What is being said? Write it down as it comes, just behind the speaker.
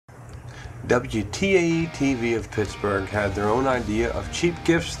WTAE TV of Pittsburgh had their own idea of cheap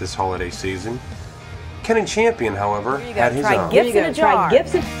gifts this holiday season. Kenny Champion, however, had his own. Gifts in a jar.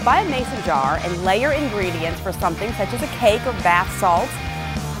 Buy a mason jar and layer ingredients for something such as a cake or bath salts.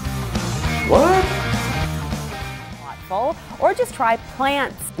 What? Thoughtful. Or just try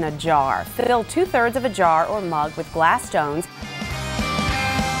plants in a jar. Fill 2/3 of a jar or mug with glass stones.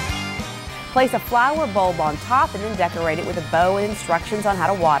 Place a flower bulb on top and then decorate it with a bow and instructions on how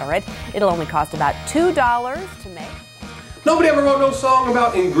to water it. It'll only cost about $2 to make. Nobody ever wrote no song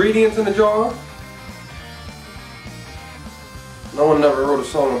about ingredients in a jar? No one ever wrote a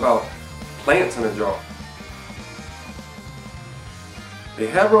song about plants in a jar. They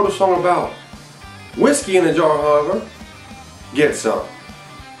have wrote a song about whiskey in a jar, however. Get some.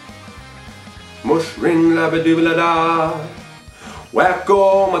 Mush ring la ba doo la da.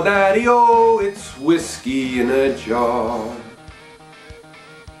 Wacko my daddy-o, it's whiskey in a jar.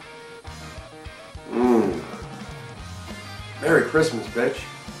 Merry Christmas, bitch.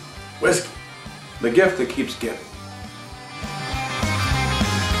 Whiskey, the gift that keeps giving.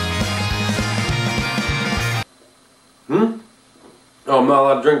 Oh, I'm not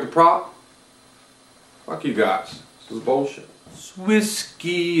allowed to drink the prop? Fuck you guys. This is bullshit. It's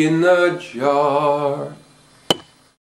whiskey in a jar.